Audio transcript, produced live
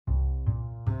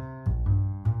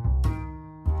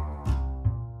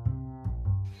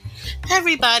Hey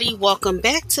everybody, welcome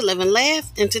back to Live and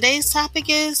Laugh, and today's topic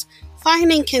is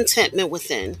finding contentment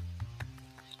within.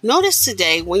 Notice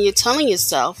today when you're telling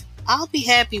yourself, I'll be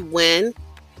happy when,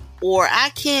 or I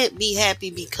can't be happy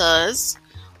because,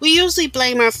 we usually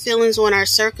blame our feelings on our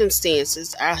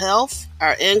circumstances, our health,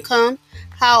 our income,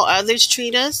 how others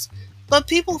treat us, but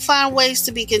people find ways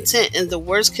to be content in the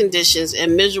worst conditions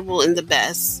and miserable in the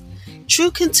best.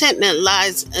 True contentment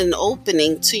lies in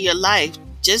opening to your life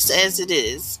just as it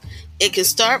is. It can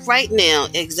start right now,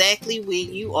 exactly where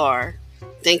you are.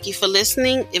 Thank you for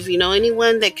listening. If you know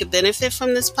anyone that could benefit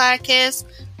from this podcast,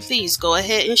 please go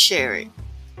ahead and share it.